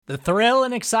The thrill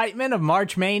and excitement of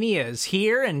March Mania is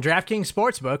here, and DraftKings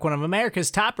Sportsbook, one of America's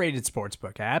top-rated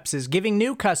sportsbook apps, is giving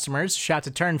new customers a shot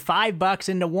to turn $5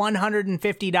 into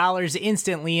 $150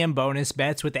 instantly in bonus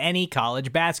bets with any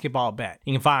college basketball bet.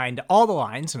 You can find all the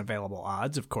lines and available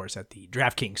odds, of course, at the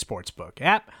DraftKings Sportsbook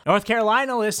app. North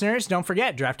Carolina listeners, don't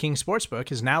forget, DraftKings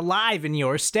Sportsbook is now live in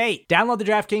your state. Download the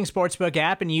DraftKings Sportsbook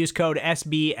app and use code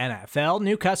SBNFL.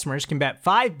 New customers can bet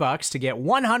 $5 to get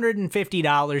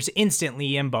 $150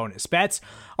 instantly in bonus bets,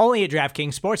 only at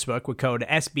DraftKings Sportsbook with code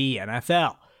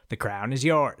SBNFL. The crown is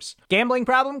yours. Gambling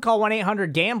problem? Call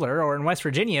 1-800-GAMBLER, or in West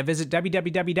Virginia, visit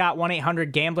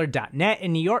www.1800gambler.net.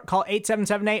 In New York, call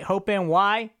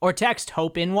 877-8-HOPE-NY or text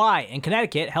HOPE-NY. In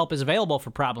Connecticut, help is available for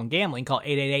problem gambling. Call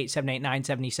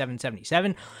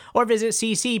 888-789-7777 or visit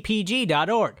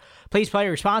ccpg.org. Please play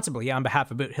responsibly on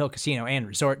behalf of Boot Hill Casino and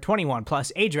Resort. 21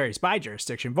 plus, age varies by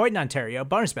jurisdiction. Void in Ontario.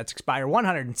 Bonus bets expire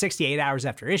 168 hours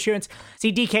after issuance.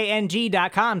 See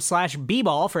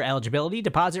dkng.com/bball for eligibility,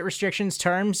 deposit restrictions,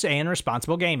 terms, and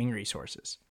responsible gaming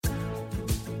resources.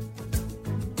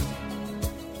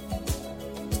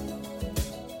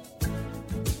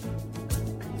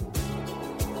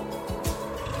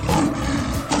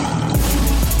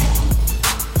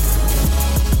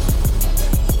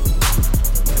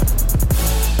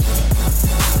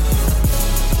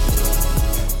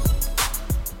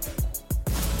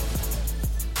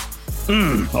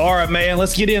 All right, man,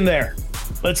 let's get in there.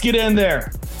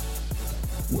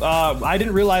 I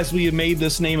didn't realize we had made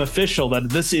this name official, that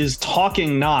this is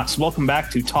Talking Knox. Welcome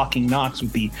back to Talking Knox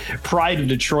with the Pride of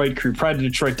Detroit crew.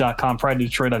 PrideOfDetroit.com, Pride of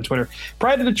Detroit on Twitter,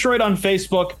 Pride of Detroit on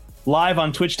Facebook, live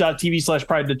on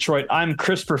twitch.tv/Pride of Detroit. I'm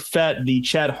Chris Perfett, the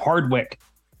Chad Hardwick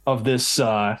of this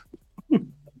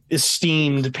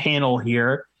esteemed panel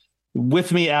here.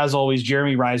 With me, as always,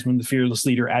 Jeremy Reisman, the fearless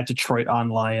leader at Detroit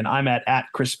Online. I'm at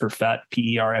Chris Perfett,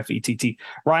 Perfett.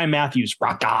 Ryan Matthews,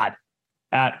 rock God,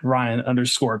 at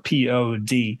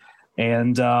Ryan_POD.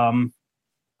 And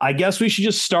I guess we should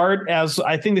just start, as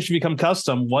I think this should become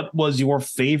custom. What was your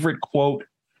favorite quote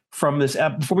from this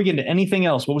before we get into anything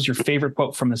else? What was your favorite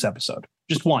quote from this episode?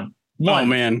 Just one. Oh,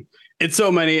 man. It's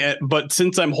so many, but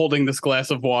since I'm holding this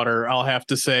glass of water, I'll have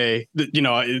to say that,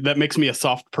 that makes me a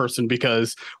soft person,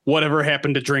 because whatever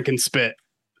happened to drink and spit?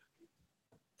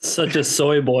 Such a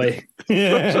soy boy.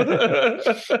 I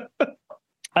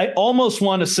almost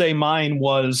want to say mine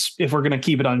was, if we're going to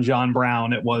keep it on John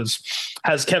Brown, it was,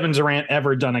 has Kevin Durant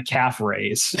ever done a calf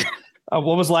raise?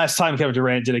 What was the last time Kevin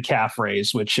Durant did a calf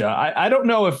raise? Which I don't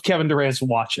know if Kevin Durant's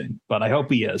watching, but I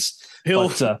hope he is. He'll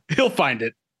find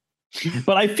it.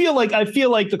 But I feel like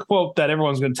the quote that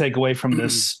everyone's going to take away from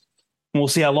this, and we'll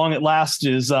see how long it lasts,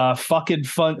 is fucking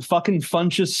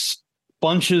funchous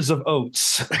bunches of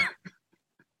oats.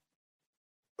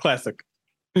 Classic.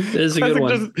 It is a good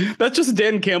one. That's just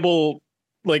Dan Campbell,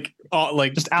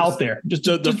 just out there. Just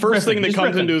the first thing that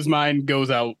comes riffing into his mind goes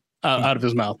out of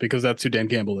his mouth, because that's who Dan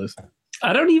Campbell is.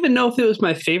 I don't even know if it was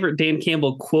my favorite Dan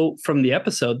Campbell quote from the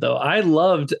episode, though. I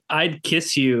loved "I'd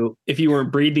kiss you if you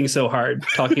weren't breathing so hard,"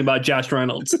 talking about Josh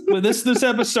Reynolds. Well, this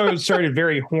episode started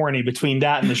very horny between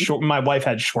that and the short. My wife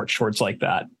had short shorts like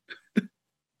that.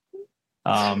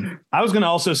 I was going to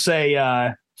also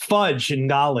say Fudge and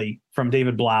Dolly from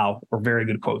David Blau were very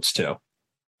good quotes too.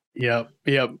 Yep.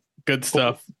 Good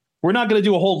stuff. We're not going to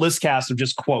do a whole list cast of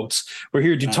just quotes. We're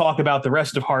here to talk about the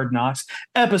rest of Hard Knocks.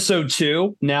 Episode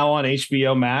 2, now on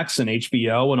HBO Max and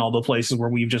HBO and all the places where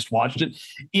we've just watched it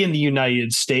in the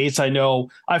United States. I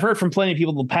know I've heard from plenty of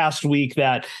people the past week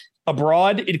that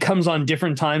abroad it comes on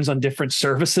different times on different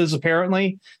services,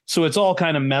 apparently. So it's all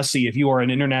kind of messy. If you are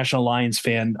an International Lions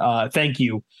fan, thank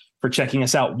you for checking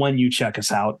us out when you check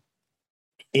us out.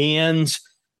 And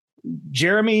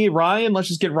Jeremy, Ryan, let's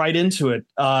just get right into it.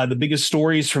 The biggest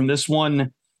stories from this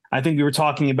one, I think we were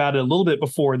talking about it a little bit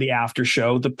before the after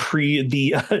show, the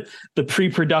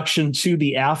pre-production to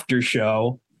the after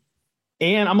show.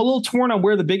 And I'm a little torn on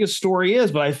where the biggest story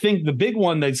is, but I think the big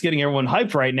one that's getting everyone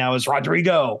hyped right now is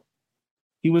Rodrigo.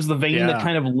 He was the vein that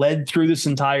kind of led through this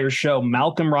entire show.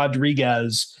 Malcolm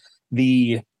Rodriguez,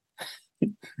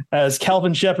 as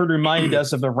Calvin Shepard reminded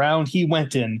us of the round he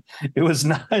went in. It was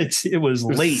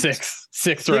late.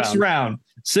 Sixth round.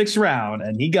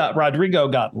 And Rodrigo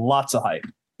got lots of hype.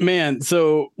 Man,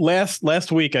 so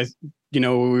last week we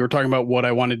were talking about what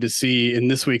I wanted to see in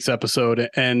this week's episode,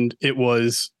 and it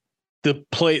was the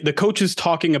coaches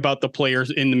talking about the players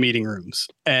in the meeting rooms.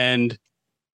 And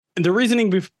the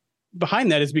reasoning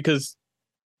behind that is because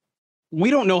we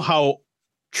don't know how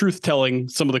truth-telling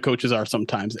some of the coaches are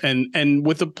sometimes. And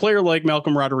with a player like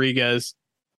Malcolm Rodriguez,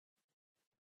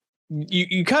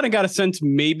 you kind of got a sense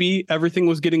maybe everything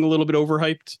was getting a little bit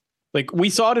overhyped. Like we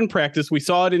saw it in practice. We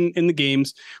saw it in the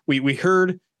games. We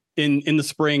heard in the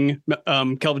spring,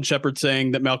 Kelvin Sheppard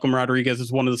saying that Malcolm Rodriguez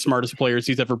is one of the smartest players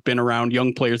he's ever been around,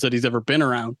 young players that he's ever been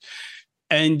around.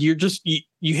 And you're just,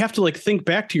 you have to like think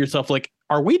back to yourself, like,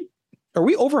 are we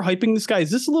overhyping this guy?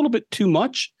 Is this a little bit too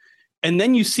much? And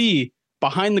then you see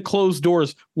behind the closed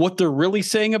doors what they're really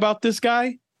saying about this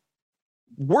guy.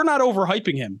 We're not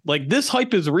overhyping him. Like, this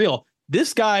hype is real.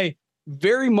 This guy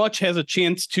very much has a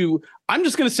chance to, I'm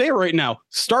just going to say it right now,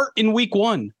 start in week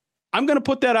 1. I'm going to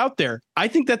put that out there. I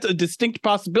think that's a distinct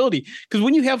possibility, because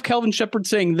when you have Kelvin Sheppard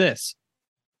saying this,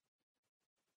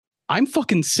 I'm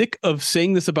fucking sick of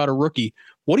saying this about a rookie.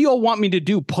 What do y'all want me to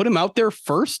do? Put him out there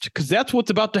first? Because that's what's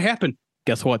about to happen.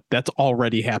 Guess what? That's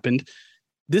already happened.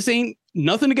 This ain't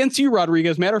nothing against you,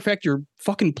 Rodriguez. Matter of fact, you're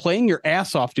fucking playing your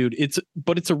ass off, dude.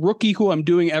 But it's a rookie who I'm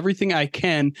doing everything I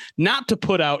can not to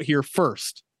put out here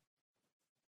first.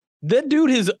 That dude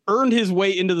has earned his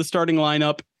way into the starting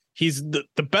lineup. He's the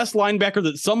best linebacker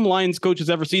that some Lions coach has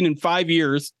ever seen in 5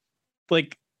 years.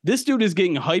 Like, this dude is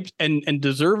getting hyped and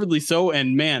deservedly so.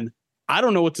 And man, I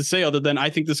don't know what to say other than I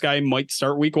think this guy might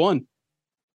start week 1.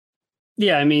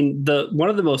 Yeah, I mean, one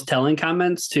of the most telling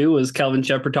comments too was Kelvin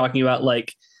Sheppard talking about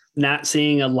like not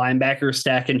seeing a linebacker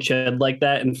stack and shed like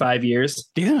that in 5 years.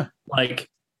 Yeah, like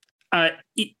I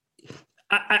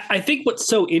think what's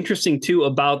so interesting too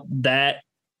about that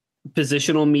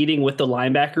positional meeting with the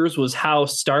linebackers was how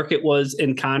stark it was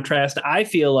in contrast, I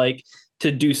feel like,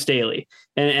 to Deuce Staley.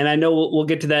 And I know we'll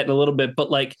get to that in a little bit,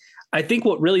 but like, I think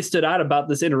what really stood out about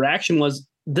this interaction was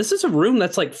this is a room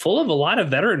that's like full of a lot of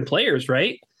veteran players,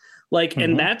 right? Like,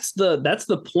 and that's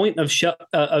the point of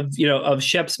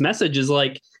Shep's message is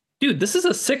like, dude, this is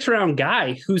a 6th-round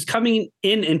guy who's coming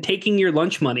in and taking your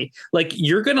lunch money. Like,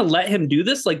 you're going to let him do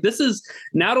this? Like, this is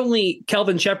not only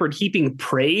Kelvin Sheppard heaping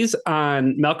praise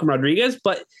on Malcolm Rodriguez,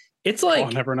 but it's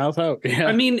like everyone else out. Yeah.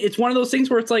 I mean, it's one of those things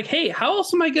where it's like, hey, how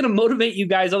else am I going to motivate you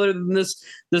guys other than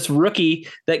this rookie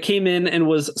that came in and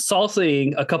was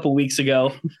salsaing a couple weeks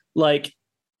ago? Like,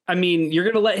 I mean, you're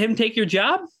going to let him take your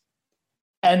job?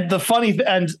 And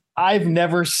and I've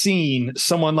never seen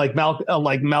someone like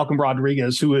Malcolm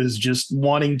Rodriguez, who is just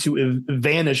wanting to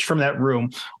vanish from that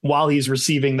room while he's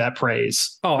receiving that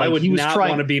praise. Oh, like, I would not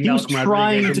want to be Malcolm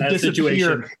Rodriguez. He was trying to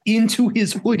disappear into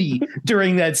his hoodie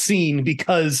during that scene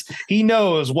because he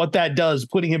knows what that does,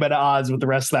 putting him at odds with the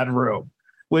rest of that room.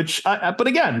 But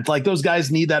again, like, those guys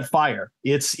need that fire.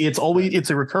 It's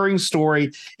a recurring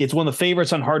story. It's one of the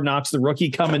favorites on Hard Knocks, the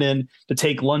rookie coming in to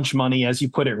take lunch money, as you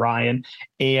put it, Ryan.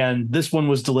 And this one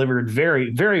was delivered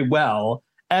very, very well.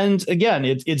 And again,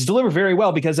 it's delivered very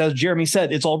well because, as Jeremy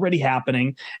said, it's already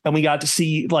happening. And we got to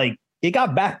see, like, it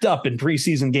got backed up in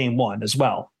preseason game 1 as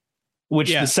well,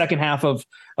 which the second half of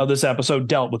this episode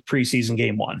dealt with preseason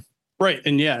game 1. Right.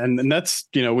 And yeah, and that's,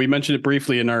 we mentioned it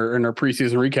briefly in our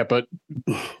preseason recap, but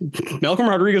Malcolm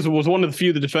Rodriguez was one of the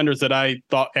few defenders that I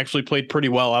thought actually played pretty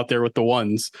well out there with the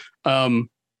ones.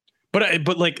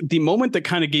 But like, the moment that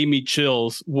kind of gave me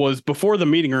chills was before the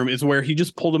meeting room, is where he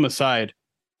just pulled him aside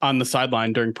on the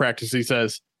sideline during practice. He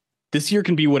says, "This year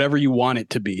can be whatever you want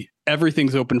it to be.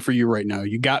 Everything's open for you right now.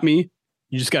 You got me.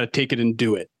 You just got to take it and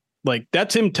do it." Like,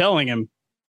 that's him telling him,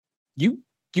 you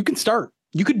can start.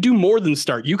 You could do more than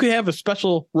start. You could have a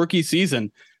special rookie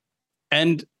season.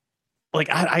 And like,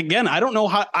 I don't know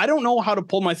how to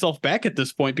pull myself back at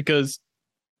this point, because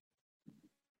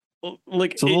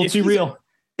like, it's a little too real.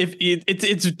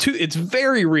 It's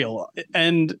very real.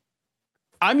 And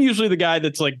I'm usually the guy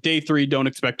that's like, day 3, don't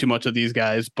expect too much of these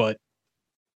guys, but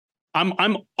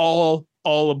I'm all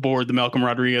aboard the Malcolm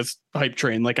Rodriguez hype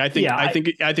train. Like, I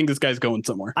think this guy's going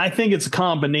somewhere. I think it's a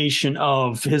combination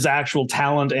of his actual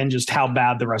talent and just how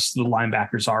bad the rest of the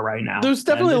linebackers are right now. There's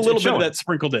definitely a little bit of that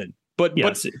sprinkled in, but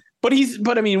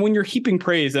I mean, when you're heaping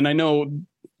praise, and I know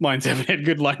Lions haven't had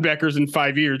good linebackers in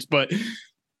 5 years, but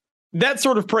that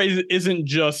sort of praise isn't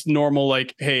just normal,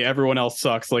 like, hey, everyone else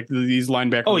sucks, like these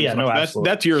linebackers. Oh yeah, no, absolutely.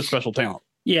 That's your special talent.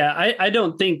 Yeah, I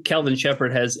don't think Kelvin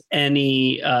Sheppard has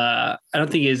any. I don't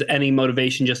think he has any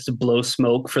motivation just to blow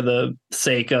smoke for the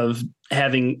sake of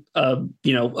having a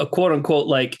quote unquote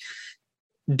like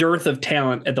dearth of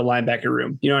talent at the linebacker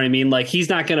room. You know what I mean? Like, he's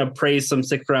not going to praise some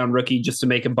 6th-round rookie just to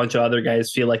make a bunch of other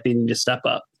guys feel like they need to step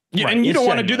up. Yeah, right. And you don't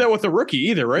want to do that with a rookie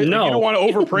either, right? No, like, you don't want to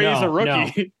overpraise a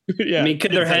rookie. No. Yeah, I mean,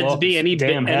 could their heads be any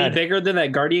bigger than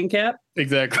that Guardian cap?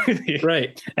 Exactly.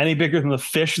 Right. Any bigger than the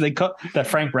fish they caught that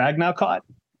Frank Ragnow caught?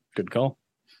 Good call.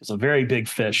 It's a very big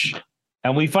fish.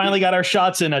 And we finally got our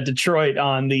shots in at Detroit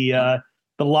on the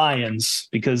Lions,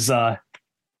 because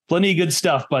plenty of good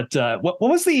stuff. But what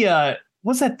was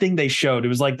what's that thing they showed? It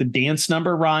was like the dance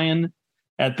number, Ryan,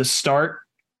 at the start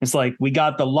It's like, we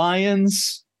got the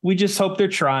Lions. We just hope they're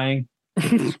trying.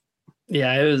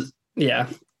 Yeah, it was. Yeah,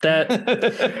 that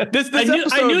this I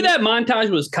knew that montage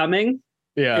was coming.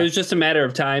 Yeah, it was just a matter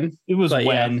of time. It was when.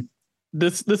 Yeah.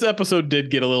 This episode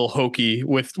did get a little hokey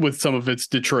with some of its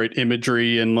Detroit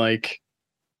imagery, and like,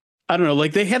 I don't know,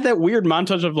 like they had that weird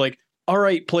montage of like, all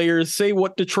right, players, say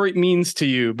what Detroit means to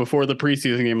you before the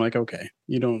preseason game. Like, okay,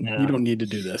 you don't need to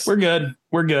do this. We're good.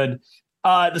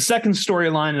 The second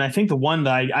storyline, and I think the one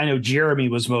that I know Jeremy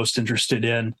was most interested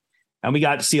in, and we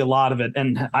got to see a lot of it.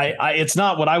 And I it's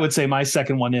not what I would say my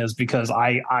second one is, because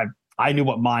I knew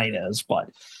what mine is, but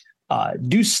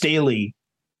Deuce Staley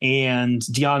and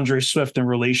DeAndre Swift in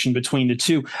relation between the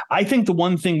two. I think the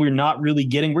one thing we're not really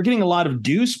getting, we're getting a lot of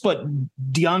Deuce, but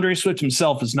DeAndre Swift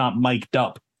himself is not mic'd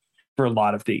up for a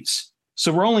lot of these.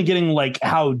 So we're only getting like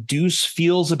how Deuce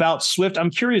feels about Swift. I'm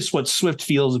curious what Swift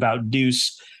feels about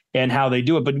Deuce and how they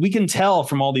do it. But we can tell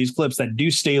from all these clips that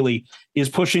Deuce Staley is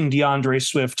pushing DeAndre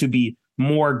Swift to be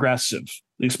more aggressive,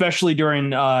 especially during,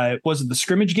 was it the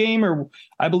scrimmage game? Or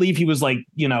I believe he was like,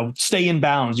 stay in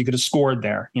bounds. You could have scored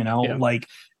there, like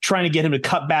trying to get him to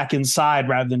cut back inside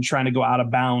rather than trying to go out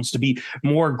of bounds, to be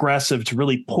more aggressive, to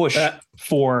really push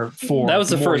for that was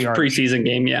the first yardage. Preseason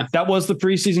game. Yeah. That was the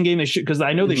preseason game. They should, because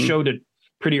I know they showed it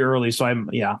pretty early. So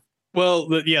Well,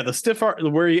 the stiff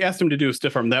arm, where he asked him to do a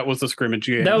stiff arm, that was the scrimmage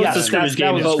game. That was the scrimmage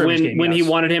game. But when he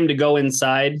wanted him to go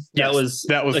inside, that was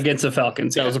against the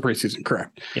Falcons. That was a preseason,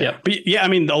 correct? Yeah. But yeah, I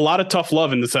mean, a lot of tough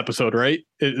love in this episode, right?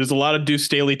 There's a lot of Deuce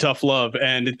Staley tough love,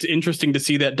 and it's interesting to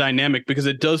see that dynamic, because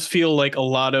it does feel like a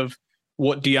lot of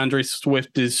what DeAndre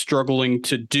Swift is struggling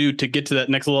to do to get to that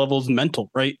next level is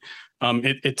mental, right?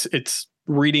 It's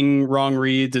reading wrong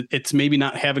reads. It's maybe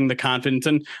not having the confidence.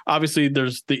 And obviously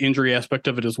there's the injury aspect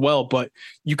of it as well, but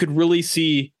you could really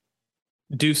see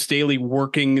Deuce Staley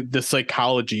working the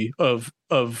psychology of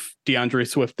DeAndre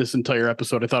Swift this entire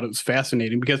episode. I thought it was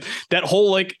fascinating, because that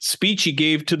whole like speech he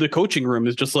gave to the coaching room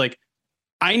is just like,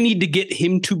 I need to get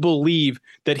him to believe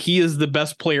that he is the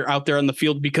best player out there on the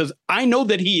field, because I know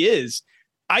that he is.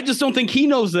 I just don't think he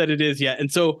knows that it is yet.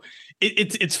 And so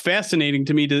it's fascinating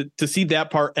to me to see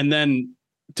that part, and then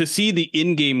to see the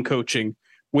in-game coaching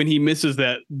when he misses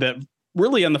that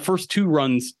really on the first two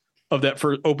runs of that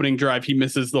first opening drive, he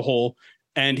misses the hole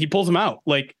and he pulls him out.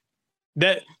 Like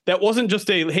that wasn't just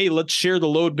hey, let's share the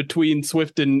load between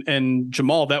Swift and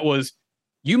Jamal. That was,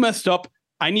 you messed up.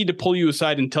 I need to pull you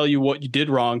aside and tell you what you did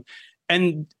wrong.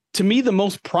 And to me, the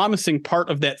most promising part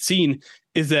of that scene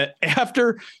is that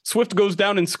after Swift goes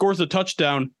down and scores a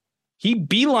touchdown, he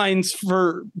beelines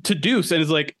to Deuce and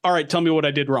is like, all right, tell me what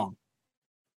I did wrong.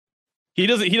 He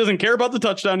doesn't care about the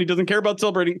touchdown. He doesn't care about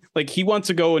celebrating. Like, he wants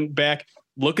to go and back,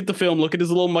 look at the film, look at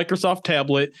his little Microsoft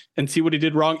tablet and see what he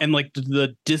did wrong. And like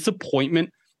the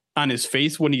disappointment on his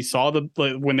face when he saw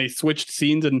when they switched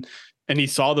scenes and he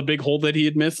saw the big hole that he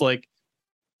had missed. Like,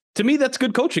 to me, that's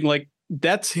good coaching. Like,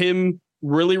 that's him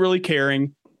really, really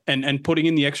caring and putting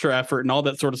in the extra effort and all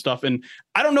that sort of stuff. And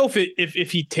I don't know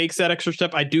if he takes that extra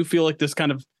step. I do feel like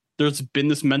there's been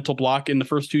this mental block in the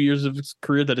first 2 years of his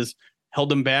career that has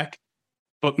held him back.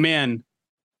 But man,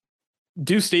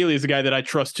 Deuce Staley is a guy that I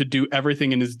trust to do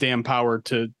everything in his damn power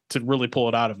to really pull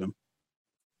it out of him.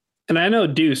 And I know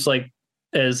Deuce, like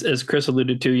as Chris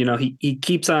alluded to, he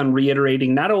keeps on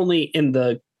reiterating, not only in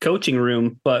the coaching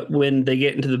room, but when they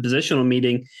get into the positional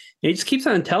meeting, he just keeps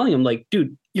on telling him, like,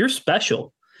 dude, you're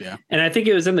special. Yeah. And I think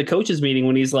it was in the coaches meeting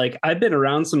when he's like, I've been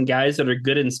around some guys that are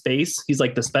good in space. He's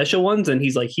like the special ones. And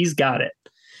he's like, he's got it.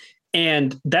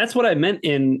 And that's what I meant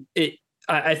in it.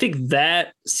 I think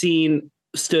that scene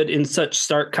stood in such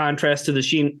stark contrast to the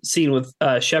scene with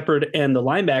Shepard and the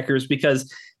linebackers,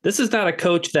 because this is not a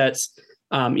coach that's,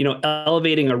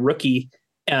 elevating a rookie,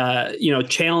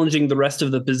 challenging the rest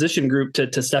of the position group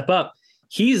to step up.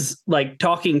 He's like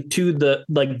talking to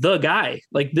the guy,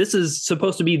 like, this is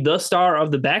supposed to be the star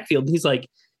of the backfield. He's like,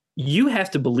 you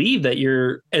have to believe that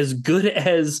you're as good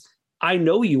as I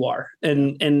know you are.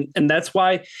 And that's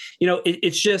why,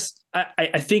 it's just,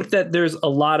 I think that there's a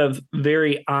lot of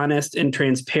very honest and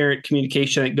transparent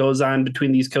communication that goes on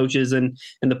between these coaches and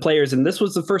the players. And this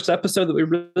was the first episode that we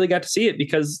really got to see it,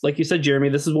 because like you said, Jeremy,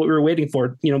 this is what we were waiting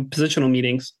for, positional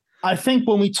meetings. I think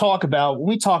when we talk about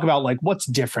like what's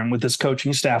different with this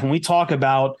coaching staff, when we talk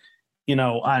about,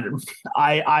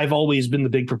 I've always been the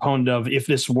big proponent of, if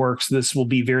this works, this will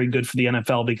be very good for the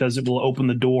NFL, because it will open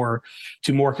the door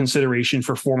to more consideration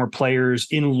for former players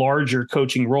in larger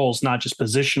coaching roles, not just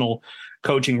positional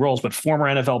coaching roles, but former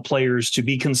NFL players to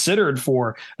be considered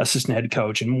for assistant head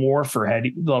coach and more for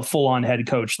the full-on head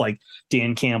coach like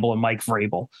Dan Campbell and Mike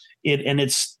Vrabel.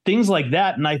 It's things like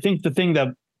that. And I think the thing that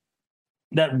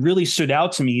that really stood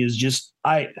out to me is just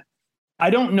I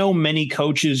don't know many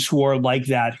coaches who are like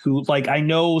that, who like, I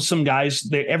know some guys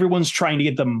that everyone's trying to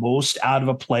get the most out of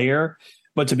a player,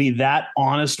 but to be that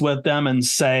honest with them and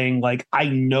saying like, I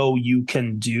know you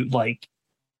can do, like,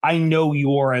 I know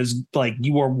you are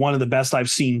one of the best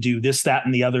I've seen do this, that,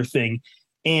 and the other thing.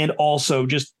 And also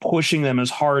just pushing them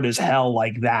as hard as hell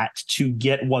like that to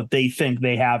get what they think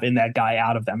they have in that guy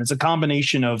out of them. It's a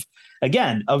combination of,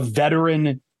 again, a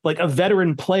veteran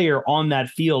player on that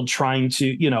field trying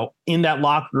to, in that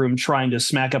locker room, trying to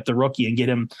smack up the rookie and get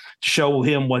him, show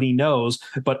him what he knows,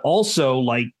 but also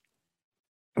like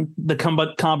the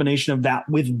combination of that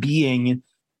with being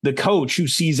the coach who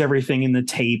sees everything in the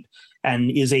tape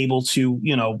and is able to,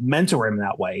 mentor him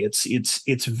that way.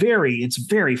 It's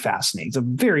very fascinating. It's a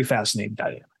very fascinating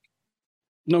dynamic.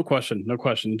 No question.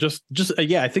 Just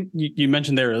I think you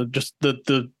mentioned there just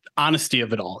the honesty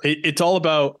of it all. It's all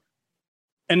about,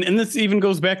 and this even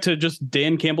goes back to just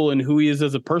Dan Campbell and who he is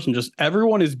as a person. Just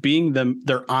everyone is being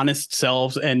their honest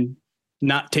selves and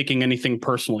not taking anything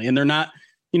personally. And they're not,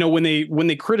 when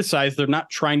they criticize, they're not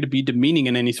trying to be demeaning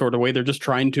in any sort of way. They're just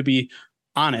trying to be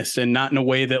honest, and not in a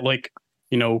way that like,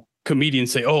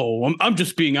 comedians say, oh, I'm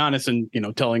just being honest and,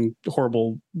 telling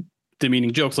horrible,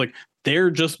 demeaning jokes. Like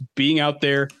they're just being out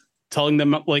there, telling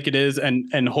them like it is,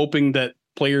 and hoping that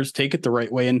players take it the right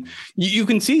way. And you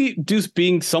can see Deuce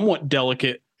being somewhat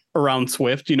delicate around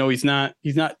Swift. He's not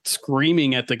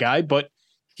screaming at the guy, but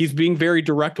he's being very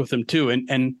direct with him too.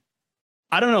 And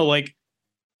I don't know, like,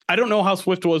 I don't know how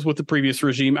Swift was with the previous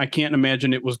regime. I can't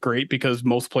imagine it was great because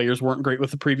most players weren't great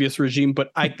with the previous regime,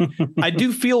 but I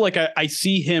do feel like I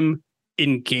see him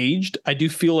engaged. I do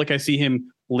feel like I see him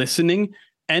listening.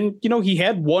 And, he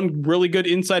had one really good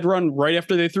inside run right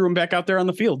after they threw him back out there on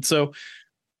the field. So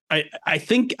I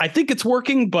think it's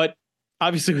working, but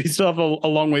obviously we still have a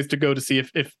long ways to go to see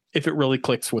if it really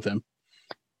clicks with him.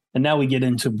 And now we get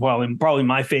into, probably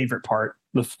my favorite part,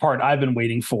 the part I've been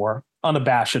waiting for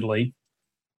unabashedly.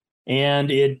 And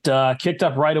it kicked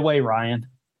up right away, Ryan,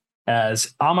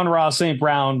 as Amon-Ra St.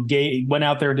 Brown went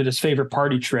out there and did his favorite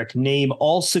party trick, name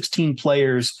all 16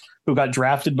 players who got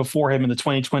drafted before him in the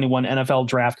 2021 NFL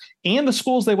draft and the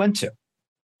schools they went to.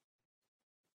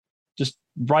 Just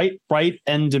right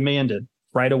and demanded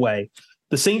right away.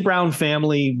 The St. Brown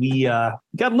family, we got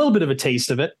a little bit of a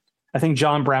taste of it. I think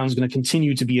John Brown's going to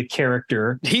continue to be a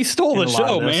character. He stole the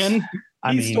show, man.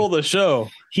 He stole the show.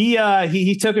 He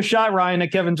took a shot, Ryan,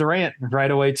 at Kevin Durant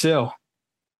right away too.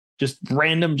 Just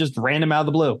random out of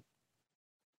the blue.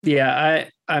 Yeah,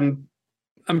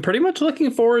 I'm pretty much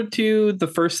looking forward to the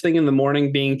first thing in the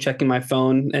morning being checking my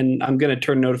phone, and I'm going to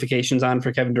turn notifications on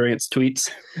for Kevin Durant's tweets.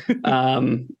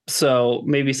 So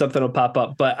maybe something will pop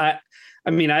up. But I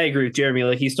mean, I agree with Jeremy.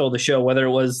 Like he stole the show, whether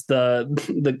it was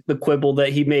the quibble that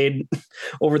he made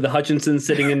over the Hutchinson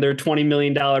sitting in their $20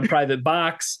 million private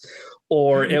box,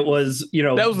 or it was,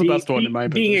 that was the best one in my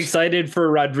opinion. Being excited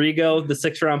for Rodrigo, the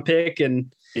 6th round pick.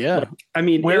 And yeah, I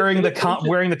mean, wearing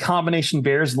the combination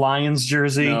Bears Lions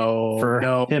jersey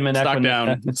for him and stock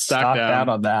down. Stock down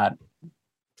on that.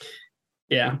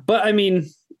 Yeah. But I mean,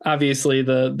 obviously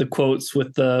the quotes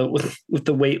with the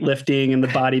weightlifting and the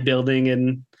bodybuilding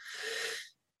and,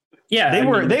 yeah,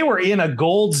 they were in a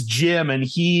Gold's gym, and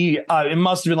it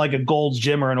must have been like a Gold's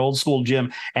gym or an old school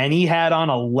gym, and he had on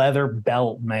a leather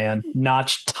belt, man,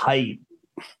 notched tight.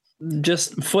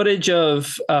 Just footage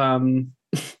of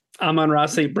Amon-Ra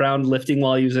St. Brown lifting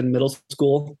while he was in middle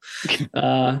school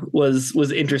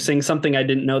was interesting. Something I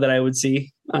didn't know that I would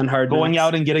see on Hard Knocks. Going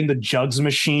out and getting the jugs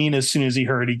machine as soon as he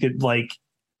heard he could, like.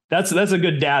 That's a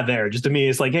good dad there. Just to me,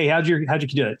 it's like, hey, how'd you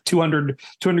do it? 200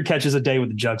 catches a day with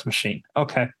the jugs machine.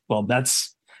 Okay, well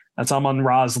that's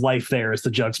Amon-Ra's life. There is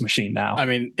the jugs machine now. I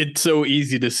mean, it's so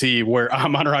easy to see where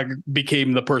Amon-Ra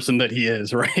became the person that he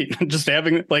is, right? Just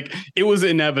having it was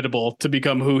inevitable to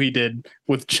become who he did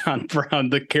with John Brown,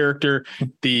 the character,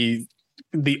 the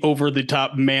over the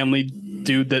top manly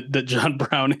dude that John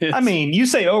Brown is. I mean, you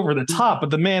say over the top, but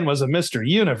the man was a Mr.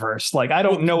 Universe. Like, I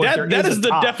don't know if that is the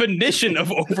definition of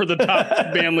over the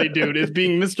top manly dude, is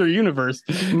being Mr. Universe.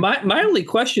 My only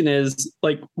question is,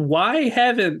 like, why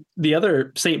haven't the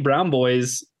other St. Brown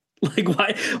boys, like,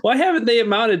 why haven't they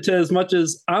amounted to as much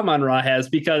as Amon-Ra has?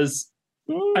 Because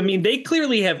I mean, they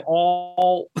clearly have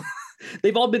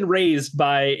they've all been raised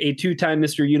by a 2-time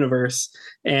Mr. Universe.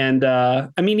 And I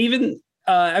mean, even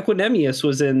Equinemius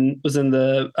was in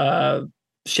the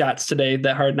shots today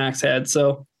that Hard Knocks had.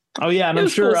 So, oh yeah, and I'm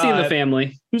sure cool seeing the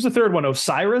family. Who's the third one?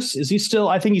 Osiris? Is he still?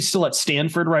 I think he's still at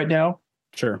Stanford right now.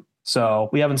 Sure. So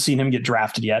we haven't seen him get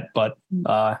drafted yet, but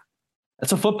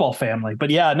it's a football family. But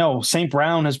yeah, no, St.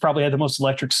 Brown has probably had the most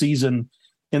electric season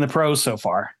in the pros so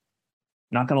far.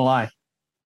 Not going to lie.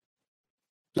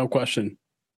 No question.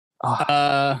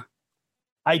 I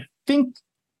think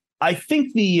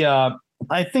the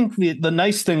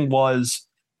nice thing was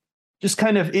just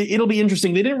kind of, it'll be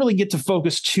interesting. They didn't really get to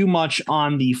focus too much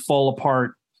on the fall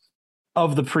apart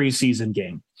of the preseason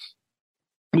game.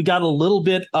 We got a little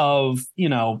bit of,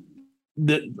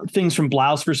 the things from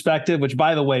Blau's perspective, which,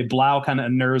 by the way, Blau kind of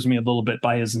unnerves me a little bit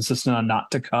by his insistence on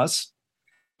not to cuss.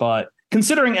 But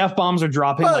considering F-bombs are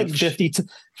dropping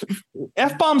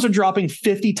F-bombs are dropping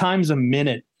 50 times a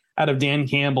minute out of Dan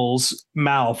Campbell's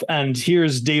mouth. And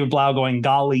here's David Blau going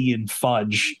golly and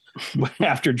fudge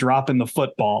after dropping the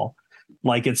football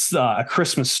like it's a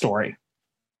Christmas story.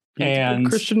 And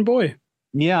Christian boy.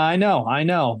 Yeah, I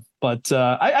know. But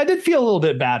I did feel a little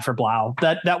bit bad for Blau.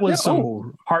 That was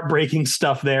some heartbreaking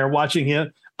stuff there. Watching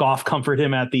him, Goff comfort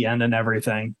him at the end and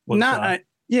everything. I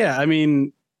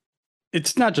mean,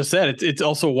 it's not just that. It's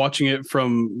also watching it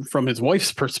from his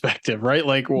wife's perspective, right?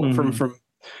 Like from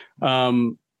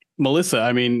Melissa.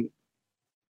 I mean,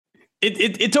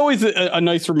 it's always a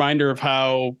nice reminder of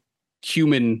how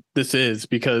human this is,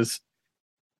 because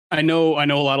I know a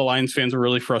lot of Lions fans are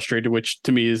really frustrated, which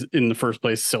to me is in the first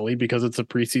place silly because it's a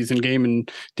preseason game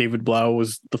and David Blau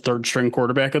was the third string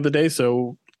quarterback of the day.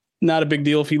 So not a big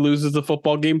deal if he loses the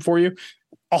football game for you.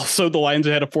 Also, the Lions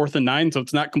had a 4th and 9, so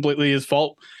it's not completely his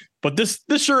fault. But this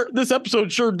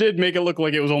episode sure did make it look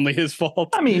like it was only his fault.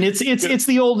 I mean, it's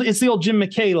the old Jim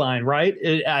McKay line, right?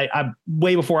 I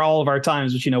way before all of our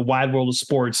times, which, Wide World of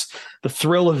Sports, the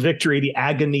thrill of victory, the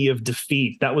agony of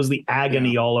defeat. That was the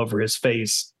agony all over his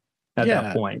face at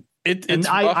that point.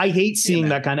 I hate seeing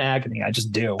that kind of agony. I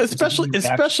just do.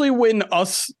 Especially when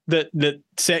us that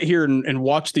sat here and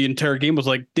watched the entire game was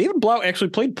like, David Blau actually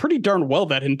played pretty darn well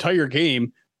that entire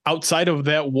game outside of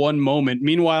that one moment.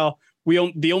 Meanwhile,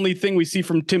 the only thing we see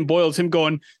from Tim Boyle is him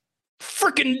going,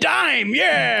 freaking dime.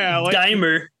 Yeah. Like,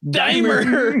 Dimer.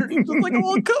 Like,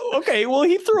 well, okay. Well,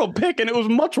 he threw a pick and it was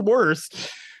much worse.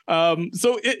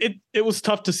 So it was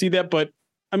tough to see that, but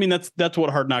I mean, that's what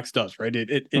Hard Knocks does, right?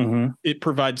 It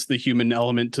provides the human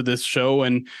element to this show,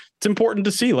 and it's important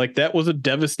to see. Like, that was a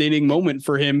devastating moment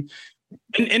for him,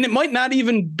 and it might not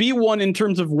even be one in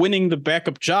terms of winning the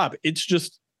backup job. It's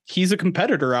just he's a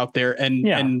competitor out there,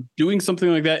 and doing something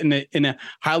like that in a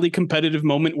highly competitive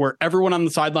moment where everyone on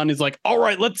the sideline is like, all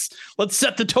right, let's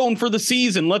set the tone for the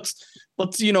season. Let's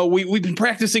we've been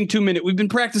practicing 2 minutes. We've been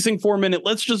practicing 4 minutes.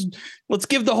 Let's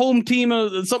give the home team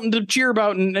something to cheer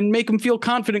about and make them feel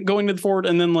confident going to the forward.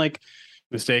 And then like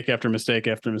mistake after mistake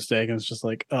after mistake. And it's just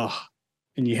like, oh,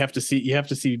 and you have to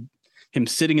see him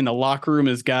sitting in the locker room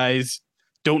as guys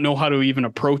don't know how to even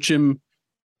approach him.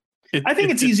 I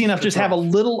think it's easy enough just have a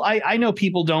little, I know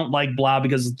people don't like Blau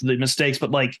because of the mistakes,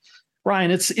 but like Ryan,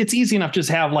 it's easy enough just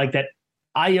have like that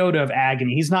iota of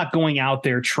agony. He's not going out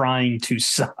there trying to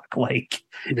suck. Like,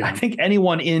 I think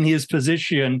anyone in his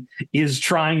position is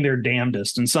trying their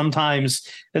damnedest. And sometimes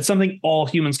that's something all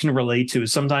humans can relate to.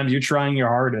 Sometimes you're trying your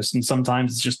hardest and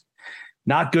sometimes it's just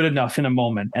not good enough in a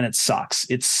moment. And it sucks.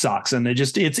 And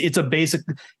it's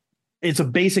a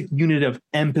basic unit of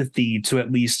empathy to at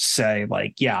least say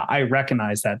like, yeah, I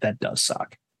recognize that does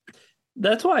suck.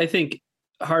 That's why I think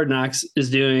Hard Knocks is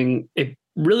doing a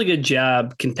really good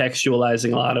job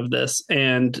contextualizing a lot of this.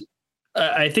 And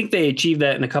I think they achieved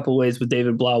that in a couple of ways with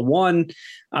David Blau. One,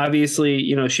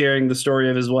 obviously, sharing the story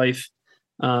of his wife,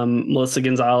 Melissa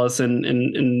Gonzalez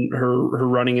and her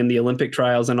running in the Olympic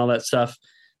trials and all that stuff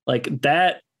like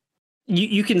that.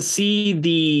 You can see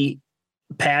the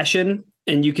passion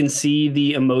and you can see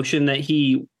the emotion that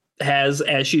he has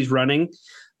as she's running.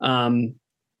 And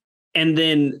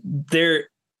then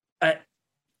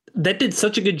that did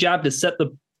such a good job to set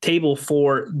the table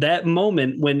for that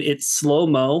moment when it's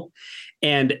slow-mo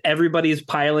and everybody's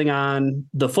piling on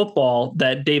the football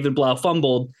that David Blau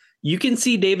fumbled. You can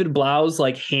see David Blau's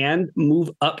like hand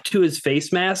move up to his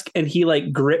face mask and he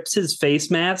like grips his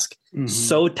face mask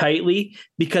so tightly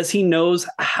because he knows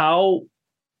how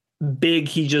big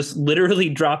he just literally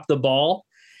dropped the ball.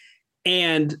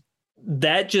 And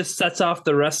that just sets off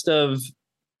the rest of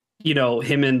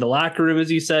him in the locker room,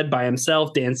 as you said, by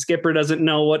himself. Dan Skipper doesn't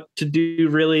know what to do,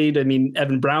 really. I mean,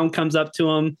 Evan Brown comes up to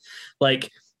him.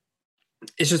 Like,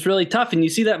 it's just really tough. And you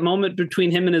see that moment between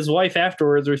him and his wife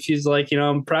afterwards where she's like,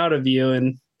 I'm proud of you.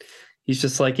 And he's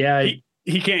just like, yeah.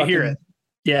 He can't hear it.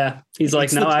 Yeah. He's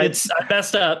like, I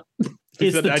messed up.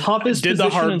 It's the toughest position. Did the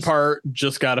hard part,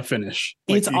 just got to finish.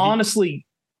 Like,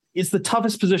 it's the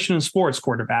toughest position in sports,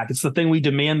 quarterback. It's the thing we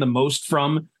demand the most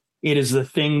from. It is the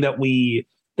thing that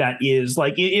is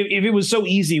like, if it was so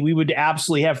easy, we would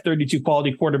absolutely have 32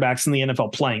 quality quarterbacks in the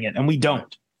NFL playing it. And we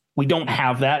don't. We don't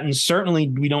have that. And certainly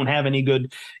we don't have any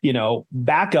good,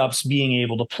 backups being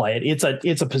able to play it.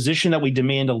 It's a position that we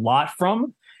demand a lot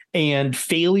from, and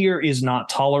failure is not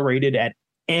tolerated at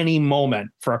any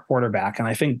moment for a quarterback. And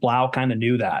I think Blau kind of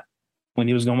knew that when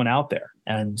he was going out there.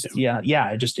 And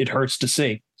it hurts to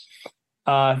see.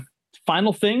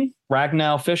 Final thing,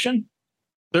 Ragnow fishing.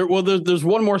 There's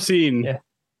one more scene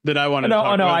that I want to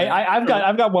talk about.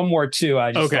 I've got one more too.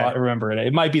 I just thought, remember it.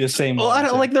 It might be the same one. I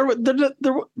don't like there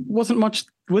wasn't much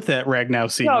with that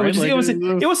Ragnow scene. No, right?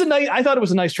 it was a nice. I thought it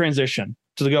was a nice transition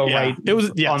to go right. It was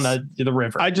on the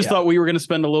river. I just thought we were going to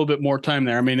spend a little bit more time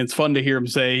there. I mean, it's fun to hear him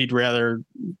say he'd rather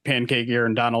pancake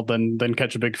Aaron Donald than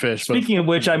catch a big fish. Speaking of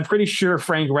which, I'm pretty sure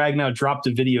Frank Ragnow dropped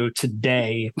a video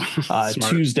today,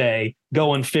 Tuesday,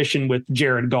 going fishing with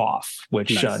Jared Goff,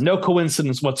 which no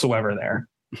coincidence whatsoever there.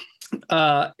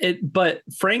 But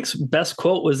Frank's best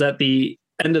quote was at the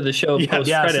end of the show. Post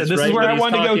credits, this is where I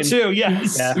wanted to go too.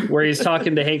 Yes, where he's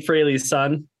talking to Hank Fraley's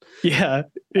son. Yeah,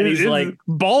 and he's like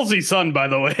ballsy son, by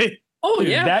the way. Oh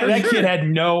yeah, that kid had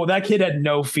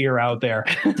no fear out there,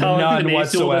 none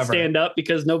whatsoever. To stand up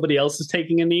because nobody else is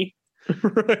taking a knee.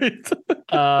 Right.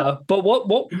 But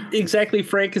what exactly?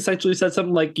 Frank essentially said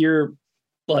something like, "Your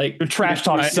trash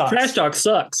talk sucks. Trash talk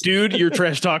sucks, dude. Your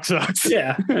trash talk sucks."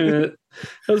 Yeah.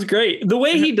 That was great. The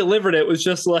way he delivered it was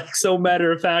just like so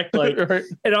matter of fact. Like right.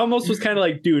 It almost was kind of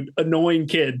like, dude, annoying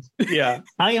kid. Yeah.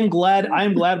 I am glad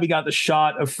we got the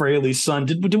shot of Fraley's son.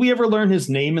 Did we ever learn his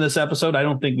name in this episode? I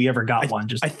don't think we ever got one.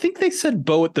 I think they said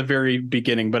Bo at the very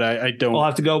beginning, but I don't. We'll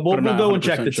have to go. We'll go and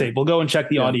check the tape. We'll go and check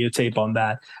the audio tape on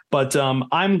that. But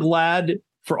I'm glad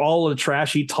for all of the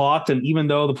trash he talked, and even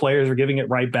though the players are giving it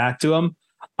right back to him,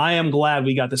 I am glad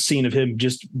we got the scene of him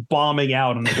just bombing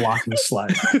out on the blocking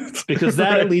sled, because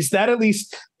that at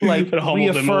least like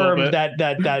reaffirmed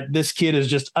that this kid is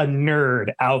just a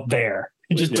nerd out there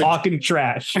just talking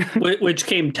trash. Which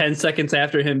came 10 seconds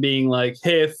after him being like,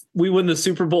 "Hey, if we win the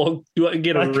Super Bowl, do I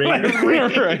get a ring?"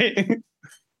 Right.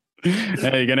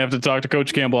 Hey, you're gonna have to talk to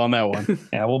Coach Campbell on that one.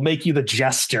 Yeah, we'll make you the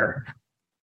jester.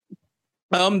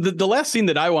 The last scene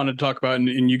that I wanted to talk about,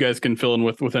 and you guys can fill in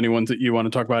with any ones that you want to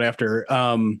talk about after.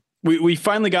 We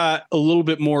finally got a little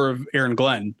bit more of Aaron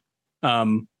Glenn,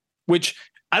 which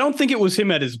I don't think it was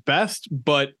him at his best,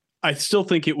 but I still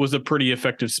think it was a pretty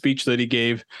effective speech that he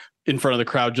gave in front of the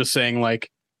crowd, just saying like,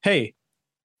 "Hey,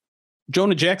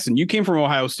 Jonah Jackson, you came from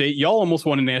Ohio State. Y'all almost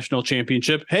won a national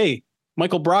championship. Hey,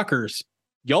 Michael Brockers,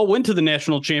 y'all went to the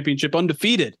national championship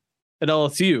undefeated at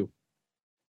LSU.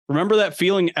 Remember that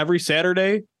feeling every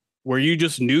Saturday where you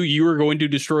just knew you were going to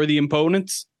destroy the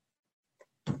opponents?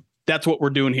 That's what we're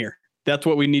doing here. That's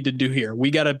what we need to do here.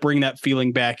 We got to bring that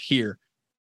feeling back here."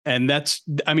 And that's,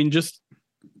 I mean, just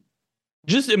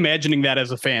imagining that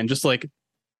as a fan, just like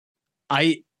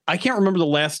I can't remember the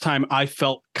last time I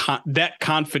felt that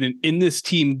confident in this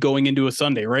team going into a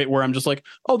Sunday, right? Where I'm just like,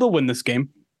 oh, they'll win this game.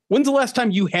 When's the last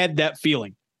time you had that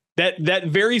feeling? That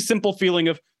very simple feeling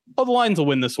of, oh, the Lions will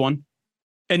win this one.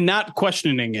 And not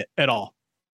questioning it at all.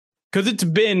 Because it's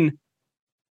been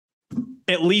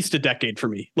at least a decade for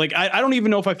me. Like, I don't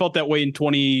even know if I felt that way in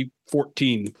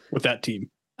 2014 with that team.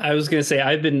 I was going to say,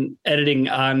 I've been editing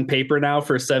on paper now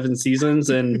for 7 seasons,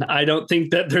 and I don't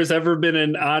think that there's ever been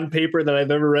an on paper that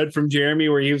I've ever read from Jeremy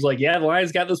where he was like, yeah, the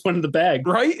Lions got this one in the bag.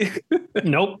 Right?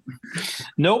 Nope.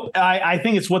 I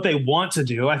think it's what they want to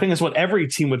do. I think it's what every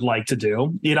team would like to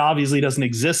do. It obviously doesn't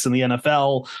exist in the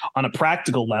NFL on a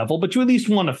practical level, but you at least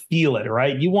want to feel it,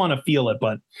 right? You want to feel it,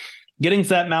 but getting to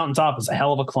that mountaintop is a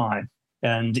hell of a climb.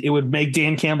 And it would make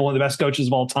Dan Campbell one of the best coaches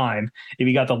of all time if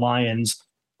he got the Lions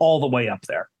all the way up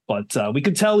there. But we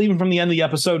could tell even from the end of the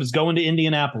episode is going to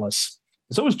Indianapolis.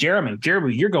 So is Jeremy.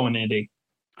 Jeremy, you're going to Indy.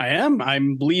 I am.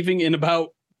 I'm leaving in about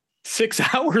 6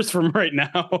 hours from right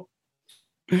now.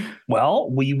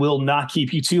 Well, we will not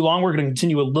keep you too long. We're going to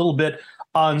continue a little bit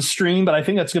on stream, but I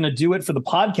think that's going to do it for the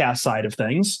podcast side of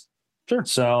things. Sure.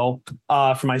 So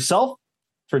for myself,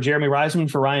 for Jeremy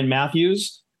Reisman, for Ryan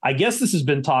Matthews, I guess this has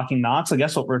been Talking Knox. I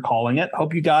guess what we're calling it.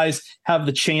 Hope you guys have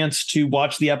the chance to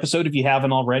watch the episode if you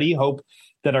haven't already. Hope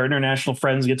that our international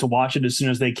friends get to watch it as soon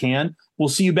as they can. We'll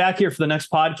see you back here for the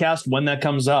next podcast when that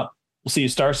comes up. We'll see you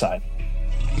Starside.